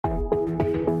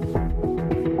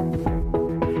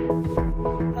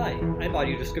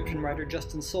audio description writer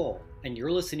Justin Soul, and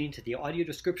you're listening to the Audio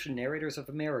Description Narrators of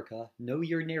America Know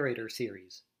Your Narrator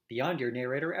series, Beyond Your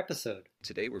Narrator episode.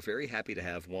 Today, we're very happy to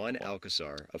have Juan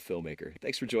Alcazar, a filmmaker.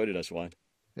 Thanks for joining us, Juan.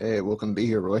 Hey, welcome to be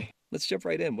here, Roy. Let's jump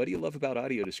right in. What do you love about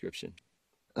audio description?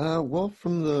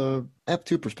 From I have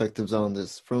two perspectives on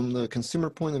this. From the consumer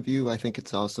point of view, I think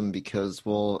it's awesome because,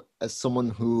 well, as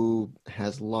someone who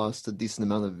has lost a decent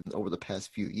amount of over the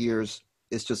past few years,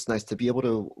 it's just nice to be able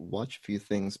to watch a few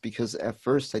things because at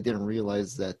first I didn't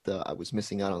realize that I was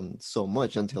missing out on so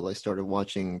much until I started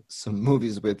watching some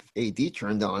movies with AD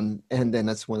turned on. And then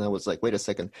that's when I was like, wait a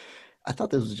second. I thought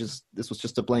this was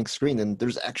just a blank screen and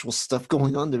there's actual stuff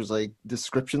going on. There's like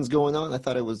descriptions going on. I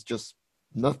thought it was just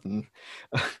nothing.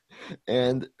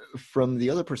 And from the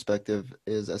other perspective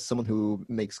is as someone who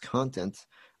makes content,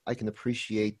 I can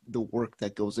appreciate the work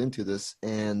that goes into this.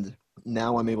 And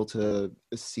now I'm able to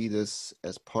see this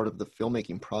as part of the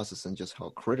filmmaking process and just how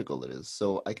critical it is.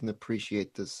 So I can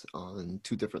appreciate this on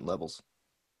two different levels.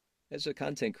 As a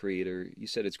content creator, you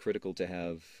said it's critical to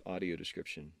have audio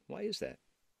description. Why is that?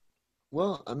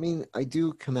 Well, I mean, I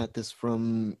do come at this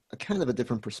from a kind of a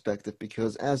different perspective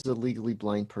because as a legally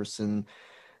blind person,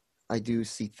 I do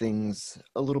see things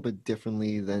a little bit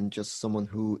differently than just someone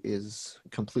who is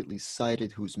completely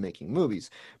sighted who's making movies.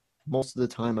 Most of the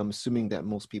time, I'm assuming that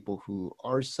most people who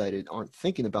are sighted aren't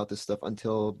thinking about this stuff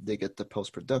until they get to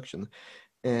post-production.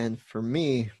 And for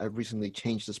me, I've recently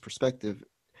changed this perspective.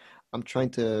 I'm trying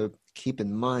to keep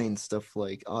in mind stuff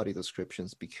like audio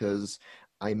descriptions because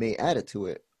I may add it to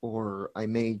it, or I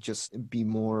may just be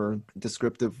more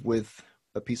descriptive with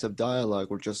a piece of dialogue,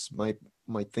 or just might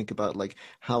think about like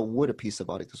how would a piece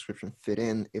of audio description fit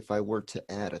in if I were to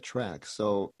add a track.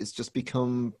 So it's just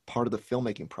become part of the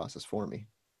filmmaking process for me.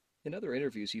 In other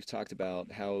interviews, you've talked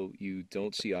about how you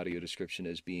don't see audio description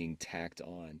as being tacked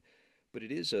on, but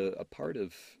it is a part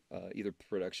of either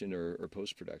production or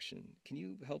post-production. Can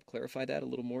you help clarify that a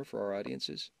little more for our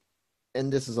audiences? And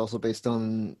this is also based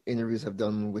on interviews I've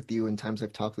done with you and times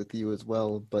I've talked with you as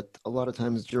well. But a lot of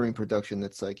times during production,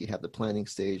 it's like you have the planning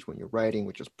stage when you're writing,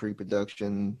 which is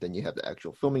pre-production. Then you have the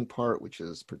actual filming part, which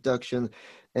is production,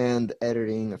 and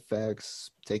editing,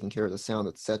 effects, taking care of the sound,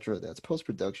 etc. That's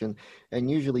post-production.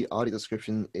 And usually audio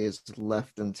description is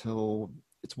left until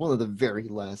it's one of the very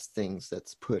last things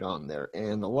that's put on there.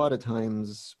 And a lot of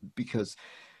times, because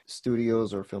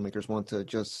studios or filmmakers want to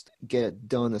just get it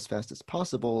done as fast as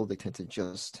possible, they tend to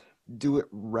just do it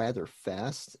rather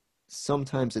fast.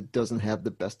 Sometimes it doesn't have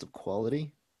the best of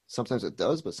quality. Sometimes it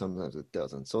does, but sometimes it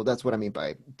doesn't. So that's what I mean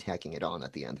by tacking it on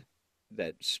at the end.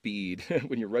 That speed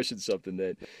when you're rushing something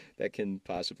that can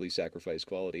possibly sacrifice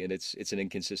quality, and it's an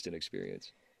inconsistent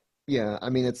experience. Yeah, I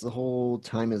mean, it's the whole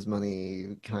time is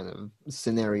money kind of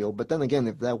scenario. But then again,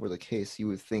 if that were the case, you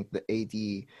would think the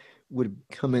AD would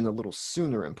come in a little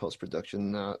sooner in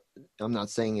post-production. I'm not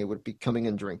saying it would be coming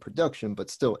in during production, but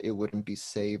still it wouldn't be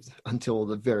saved until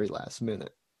the very last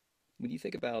minute. When you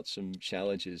think about some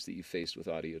challenges that you faced with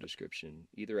audio description,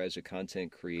 either as a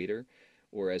content creator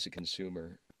or as a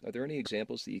consumer, are there any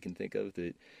examples that you can think of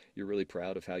that you're really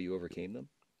proud of how you overcame them?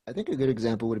 I think a good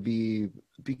example would be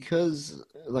because,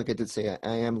 like I did say,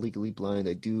 I am legally blind.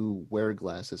 I do wear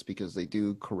glasses because they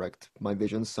do correct my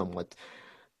vision somewhat.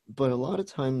 But a lot of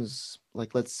times,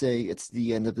 like let's say it's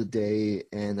the end of the day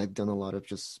and I've done a lot of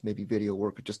just maybe video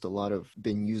work, or just a lot of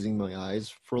been using my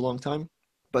eyes for a long time.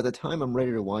 By the time I'm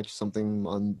ready to watch something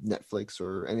on Netflix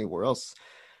or anywhere else,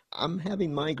 I'm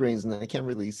having migraines and I can't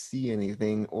really see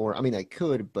anything. Or, I mean, I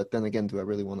could, but then again, do I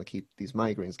really want to keep these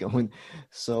migraines going?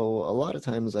 So a lot of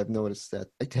times I've noticed that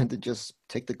I tend to just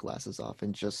take the glasses off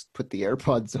and just put the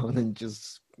AirPods on and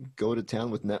just go to town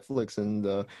with Netflix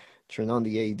and turn on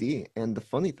the AD. And the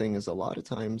funny thing is, a lot of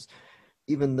times,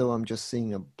 even though I'm just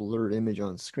seeing a blurred image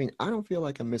on screen, I don't feel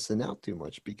like I'm missing out too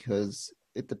much because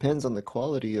it depends on the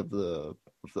quality of the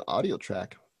audio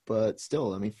track. But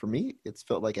still, I mean, for me, it's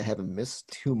felt like I haven't missed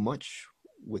too much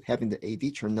with having the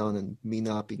AD turned on and me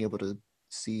not being able to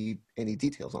see any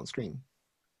details on screen.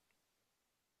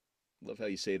 Love how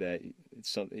you say that.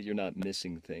 You're not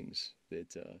missing things.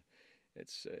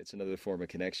 It's another form of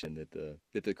connection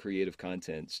that the creative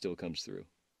content still comes through.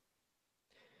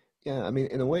 Yeah, I mean,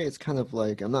 in a way, it's kind of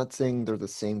like, I'm not saying they're the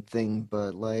same thing,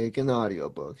 but like an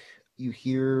audiobook. You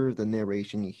hear the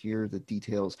narration, you hear the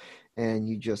details, and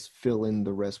you just fill in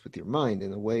the rest with your mind.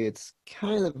 In a way, it's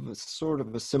kind of sort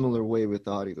of a similar way with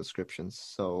audio descriptions.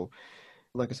 So,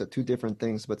 like I said, two different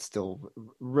things, but still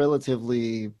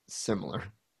relatively similar.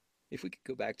 If we could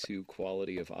go back to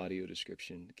quality of audio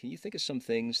description, can you think of some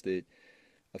things that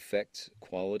affect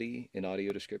quality in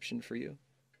audio description for you?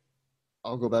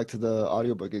 I'll go back to the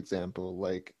audiobook example.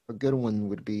 Like a good one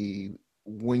would be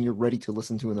when you're ready to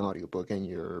listen to an audiobook and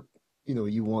you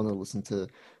want to listen to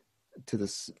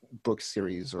this book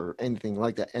series or anything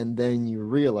like that, and then you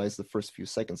realize the first few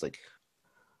seconds, like,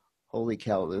 holy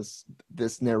cow,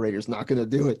 this narrator's not going to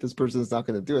do it. This person's not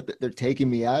going to do it. They're taking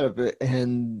me out of it,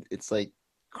 and it's like,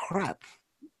 crap.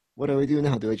 What do I do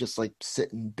now? Do I just like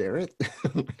sit and bear it?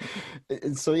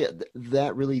 And so yeah,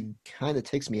 that really kind of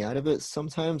takes me out of it.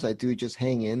 Sometimes I do just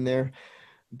hang in there,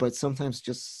 but sometimes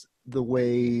just the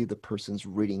way the person's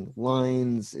reading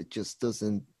lines, it just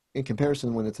doesn't. In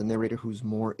comparison, when it's a narrator who's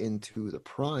more into the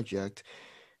project,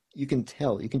 you can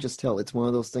just tell. It's one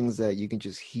of those things that you can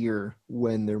just hear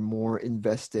when they're more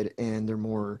invested, and they're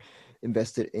more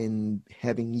invested in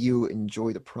having you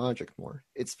enjoy the project more.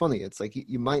 It's funny, it's like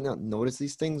you might not notice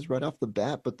these things right off the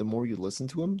bat, but the more you listen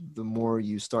to them, the more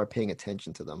you start paying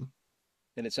attention to them.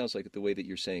 And it sounds like the way that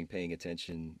you're saying paying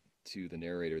attention to the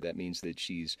narrator, that means that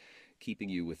she's keeping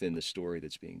you within the story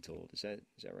that's being told. Is that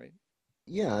right?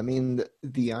 Yeah, I mean,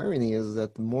 the irony is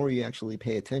that the more you actually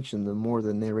pay attention, the more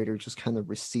the narrator just kind of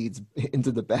recedes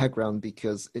into the background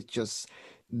because it just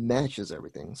matches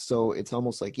everything. So it's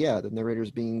almost like, yeah, the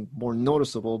narrator's being more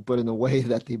noticeable, but in a way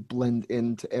that they blend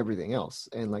into everything else.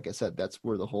 And like I said, that's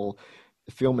where the whole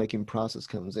filmmaking process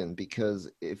comes in, because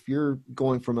if you're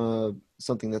going from a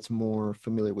something that's more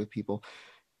familiar with people,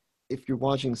 if you're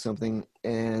watching something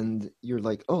and you're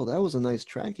like, oh, that was a nice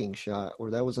tracking shot, or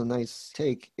that was a nice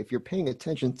take, if you're paying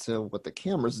attention to what the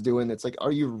camera's doing, it's like,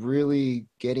 are you really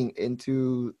getting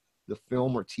into the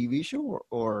film or TV show,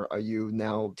 or are you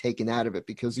now taken out of it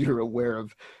because you're aware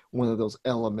of one of those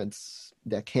elements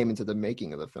that came into the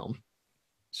making of the film?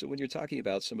 So when you're talking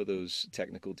about some of those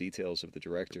technical details of the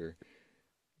director,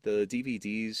 the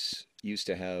DVDs used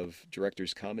to have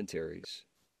director's commentaries.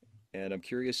 And I'm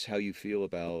curious how you feel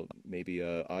about maybe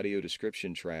a audio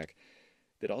description track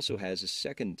that also has a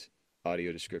second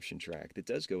audio description track that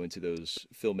does go into those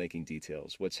filmmaking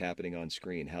details, what's happening on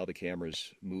screen, how the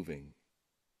camera's moving.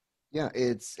 Yeah,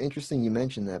 it's interesting you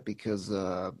mentioned that because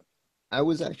I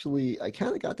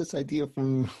kind of got this idea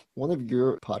from one of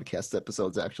your podcast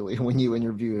episodes, actually, when you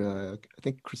interviewed, I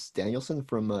think, Chris Danielson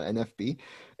from NFB,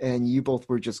 and you both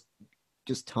were just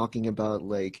talking about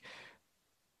like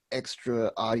extra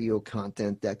audio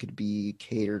content that could be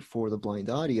catered for the blind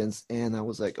audience. And I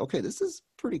was like, okay, this is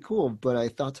pretty cool. But I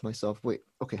thought to myself, wait,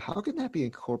 okay, how can that be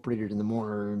incorporated in a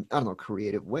more, I don't know,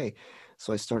 creative way?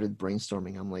 So I started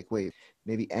brainstorming. I'm like, wait,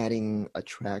 maybe adding a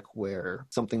track where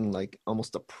something like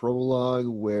almost a prologue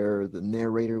where the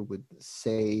narrator would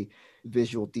say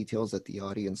visual details that the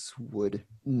audience would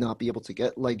not be able to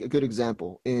get. Like a good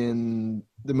example in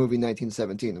the movie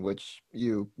 1917, which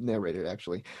you narrated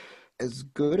actually, as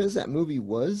good as that movie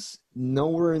was,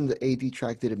 nowhere in the AD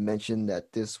track did it mention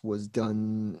that this was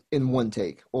done in one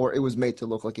take, or it was made to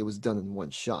look like it was done in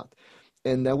one shot.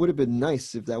 And that would have been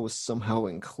nice if that was somehow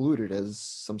included as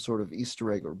some sort of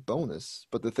Easter egg or bonus.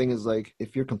 But the thing is, like,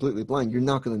 if you're completely blind, you're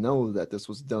not going to know that this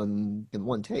was done in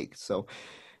one take. So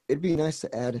it'd be nice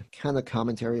to add kind of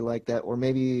commentary like that, or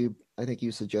maybe I think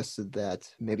you suggested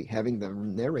that maybe having the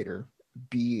narrator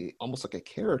be almost like a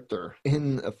character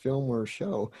in a film or a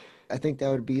show. I think that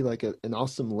would be like an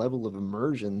awesome level of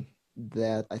immersion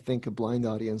that I think a blind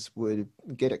audience would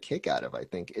get a kick out of. I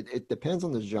think it depends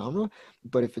on the genre,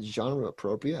 but if it's genre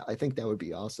appropriate, I think that would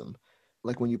be awesome.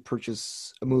 Like when you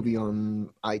purchase a movie on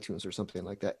iTunes or something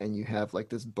like that, and you have like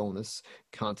this bonus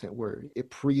content where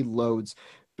it preloads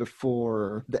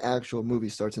before the actual movie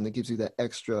starts, and it gives you that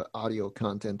extra audio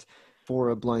content for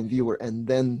a blind viewer, and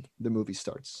then the movie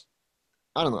starts.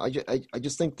 I don't know. I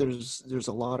just think there's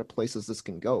a lot of places this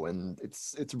can go, and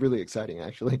it's really exciting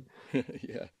actually.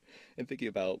 Yeah. And thinking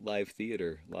about live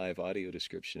theater, live audio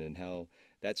description, and how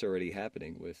that's already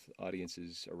happening with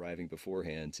audiences arriving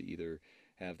beforehand to either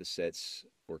have the sets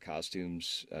or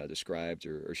costumes described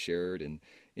or shared and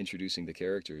introducing the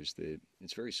characters. That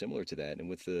it's very similar to that. And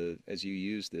with the, as you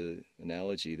use the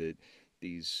analogy that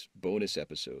these bonus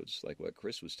episodes, like what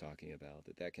Chris was talking about,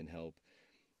 that can help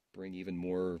bring even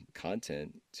more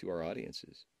content to our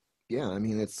audiences. Yeah, I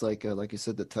mean it's like you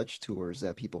said, the touch tours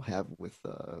that people have with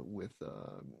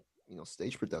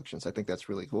stage productions. I think that's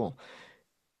really cool.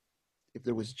 If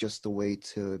there was just a way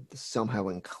to somehow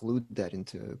include that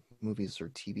into movies or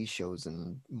TV shows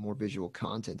and more visual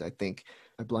content, I think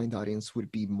a blind audience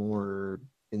would be more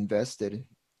invested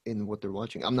in what they're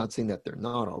watching. I'm not saying that they're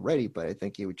not already, but I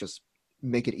think it would just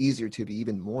make it easier to be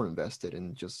even more invested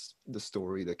in just the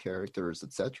story, the characters,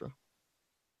 etc.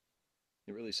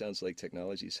 It really sounds like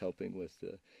technology is helping with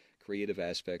the creative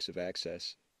aspects of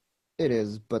access. It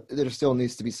is, but there still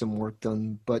needs to be some work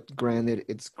done. But granted,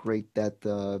 it's great that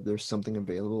there's something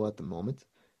available at the moment.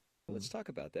 Well, let's talk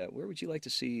about that. Where would you like to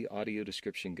see audio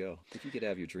description go if you could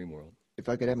have your dream world? If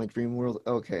I could have my dream world,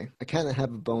 okay. I kind of have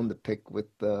a bone to pick with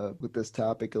this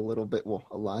topic a little bit, well,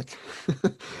 a lot.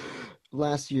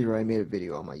 Last year, I made a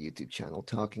video on my YouTube channel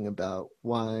talking about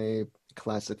why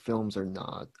classic films are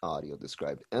not audio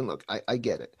described. And look, I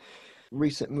get it.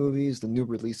 Recent movies, the new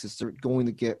releases, are going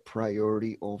to get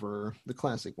priority over the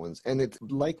classic ones. And it's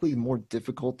likely more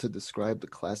difficult to describe the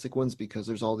classic ones because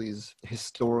there's all these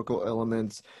historical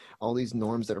elements, all these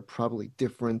norms that are probably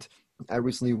different. I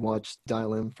recently watched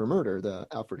Dial M for Murder, the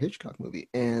Alfred Hitchcock movie,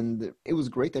 and it was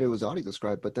great that it was audio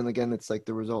described, but then again, it's like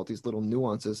there was all these little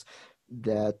nuances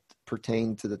that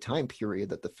pertain to the time period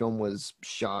that the film was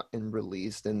shot and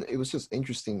released, and it was just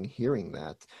interesting hearing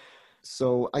that.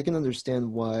 So I can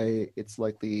understand why it's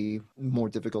likely more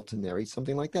difficult to narrate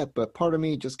something like that. But part of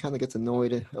me just kind of gets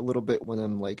annoyed a little bit when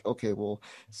I'm like, okay, well,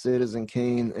 Citizen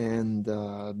Kane and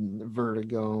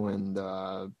Vertigo and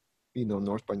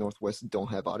North by Northwest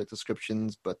don't have audio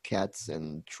descriptions, but Cats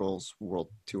and Trolls World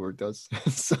Tour does.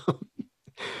 So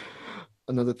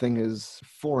another thing is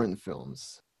foreign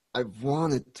films. I've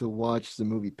wanted to watch the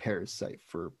movie Parasite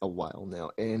for a while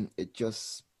now, and it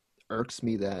just irks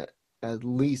me that at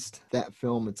least that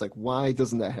film, it's like, why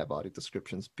doesn't that have audio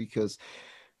descriptions? Because,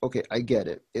 okay, I get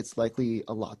it. It's likely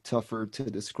a lot tougher to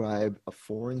describe a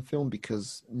foreign film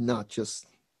because not just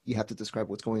you have to describe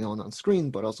what's going on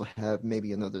screen, but also have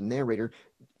maybe another narrator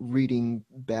reading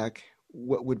back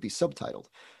what would be subtitled.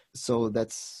 So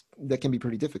that can be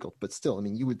pretty difficult. But still, I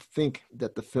mean, you would think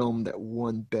that the film that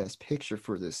won Best Picture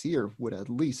for this year would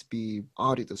at least be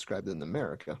audio described in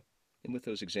America. And with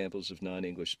those examples of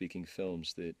non-English speaking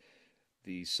films that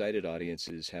the sighted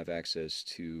audiences have access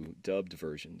to dubbed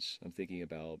versions. I'm thinking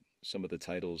about some of the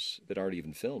titles that aren't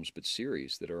even films, but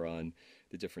series that are on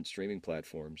the different streaming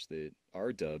platforms that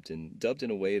are dubbed and dubbed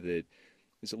in a way that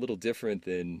is a little different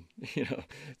than,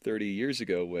 30 years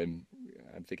ago when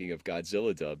I'm thinking of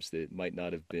Godzilla dubs that might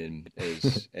not have been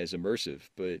as immersive,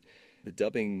 but the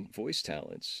dubbing voice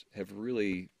talents have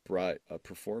really brought a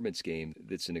performance game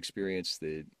that's an experience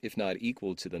that, if not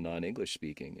equal to the non-English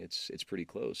speaking, it's pretty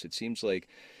close. It seems like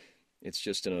it's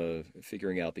just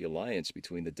figuring out the alliance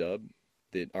between the dub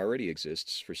that already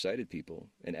exists for sighted people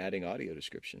and adding audio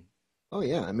description. Oh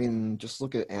yeah, I mean, just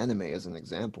look at anime as an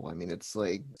example. I mean, it's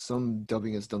like some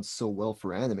dubbing is done so well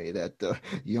for anime that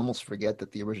you almost forget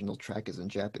that the original track is in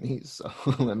Japanese. So,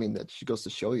 I mean, that goes to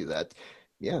show you that,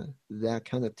 yeah, that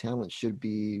kind of talent should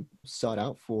be sought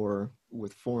out for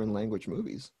with foreign language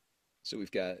movies. So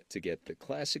we've got to get the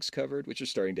classics covered, which are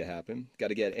starting to happen. Got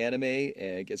to get anime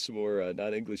and get some more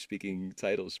non-English speaking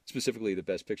titles, specifically the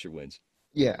Best Picture wins.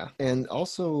 Yeah, and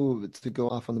also to go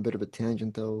off on a bit of a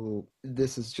tangent, though,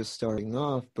 this is just starting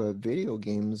off, but video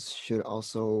games should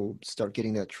also start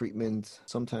getting that treatment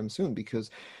sometime soon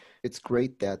because it's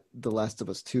great that The Last of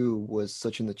Us 2 was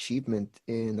such an achievement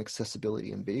in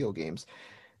accessibility in video games.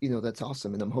 That's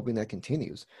awesome, and I'm hoping that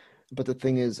continues. But the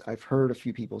thing is, I've heard a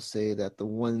few people say that the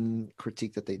one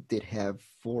critique that they did have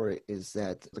for it is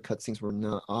that the cutscenes were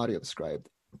not audio described.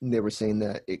 They were saying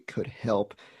that it could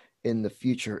help in the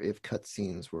future if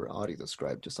cutscenes were audio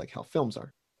described, just like how films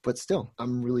are. But still,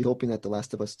 I'm really hoping that The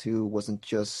Last of Us 2 wasn't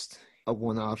just a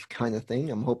one-off kind of thing.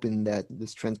 I'm hoping that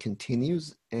this trend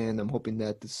continues, and I'm hoping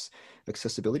that this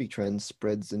accessibility trend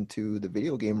spreads into the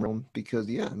video game realm because,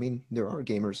 yeah, I mean, there are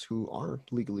gamers who are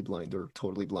legally blind or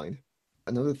totally blind.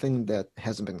 Another thing that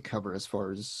hasn't been covered as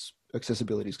far as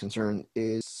accessibility is concerned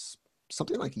is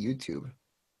something like YouTube.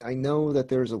 I know that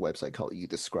there's a website called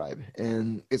YouDescribe,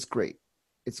 and it's great.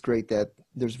 It's great that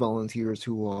there's volunteers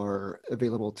who are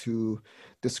available to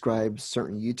describe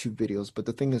certain YouTube videos, but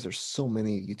the thing is there's so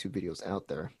many YouTube videos out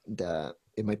there that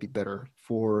it might be better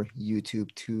for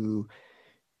YouTube to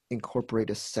incorporate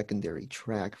a secondary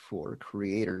track for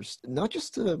creators, not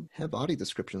just to have audio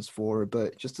descriptions for,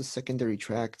 but just a secondary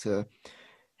track to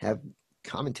have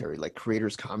commentary, like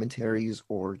creators' commentaries,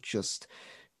 or just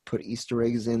put Easter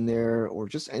eggs in there, or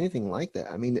just anything like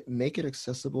that. I mean, make it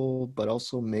accessible, but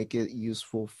also make it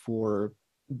useful for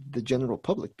the general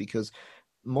public because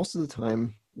most of the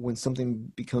time when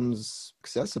something becomes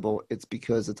accessible, it's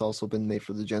because it's also been made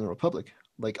for the general public,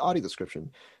 like audio description.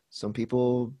 Some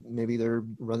people, maybe they're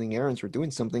running errands or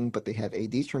doing something, but they have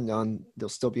AD turned on, they'll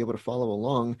still be able to follow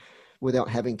along without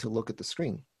having to look at the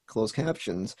screen. Closed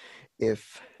captions.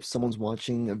 If someone's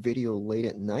watching a video late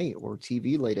at night or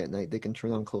TV late at night, they can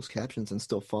turn on closed captions and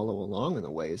still follow along in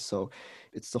a way. So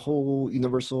it's the whole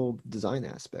universal design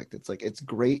aspect. It's like, it's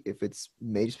great if it's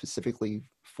made specifically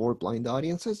for blind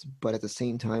audiences, but at the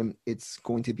same time, it's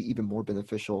going to be even more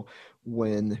beneficial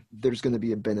when there's going to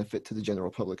be a benefit to the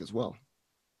general public as well.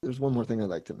 There's one more thing I'd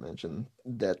like to mention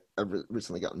that I've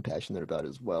recently gotten passionate about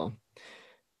as well.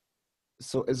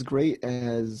 So, as great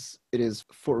as it is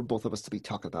for both of us to be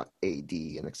talking about AD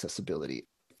and accessibility,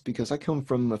 because I come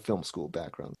from a film school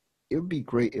background, it would be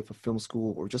great if a film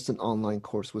school or just an online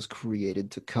course was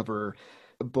created to cover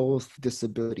both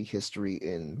disability history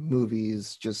in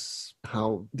movies, just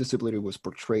how disability was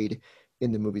portrayed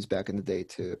in the movies back in the day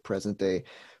to present day,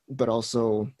 but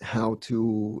also how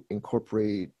to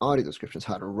incorporate audio descriptions,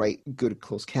 how to write good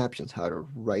closed captions, how to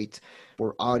write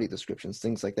for audio descriptions,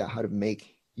 things like that, how to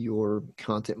make your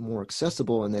content more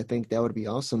accessible. And I think that would be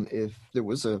awesome if there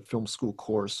was a film school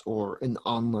course or an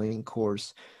online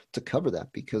course to cover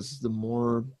that, because the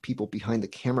more people behind the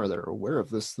camera that are aware of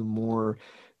this, the more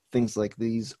things like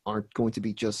these aren't going to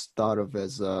be just thought of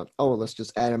as, oh, let's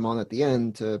just add them on at the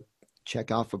end to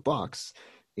check off a box.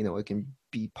 It can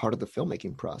be part of the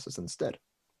filmmaking process instead.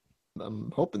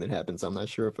 I'm hoping it happens. I'm not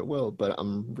sure if it will, but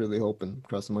I'm really hoping,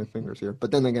 crossing my fingers here.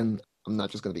 But then again, I'm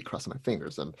not just going to be crossing my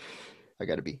fingers. I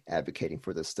got to be advocating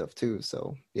for this stuff too.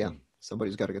 So yeah, Hmm.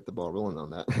 somebody's got to get the ball rolling on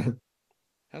that.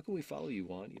 How can we follow you,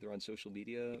 Juan, either on social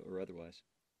media or otherwise?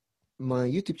 My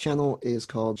YouTube channel is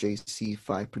called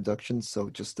JC5 Productions, so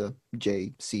just the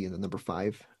JC and the number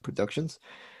 5 Productions.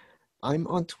 I'm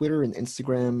on Twitter and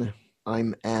Instagram.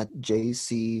 I'm at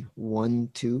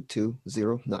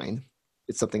JC12209.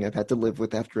 It's something I've had to live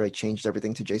with after I changed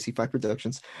everything to JC5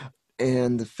 Productions.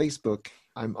 And Facebook,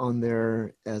 I'm on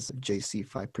there as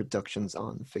JC5 Productions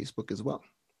on Facebook as well.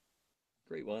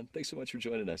 Great, Juan. Thanks so much for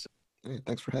joining us. Hey,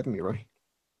 thanks for having me, Roy.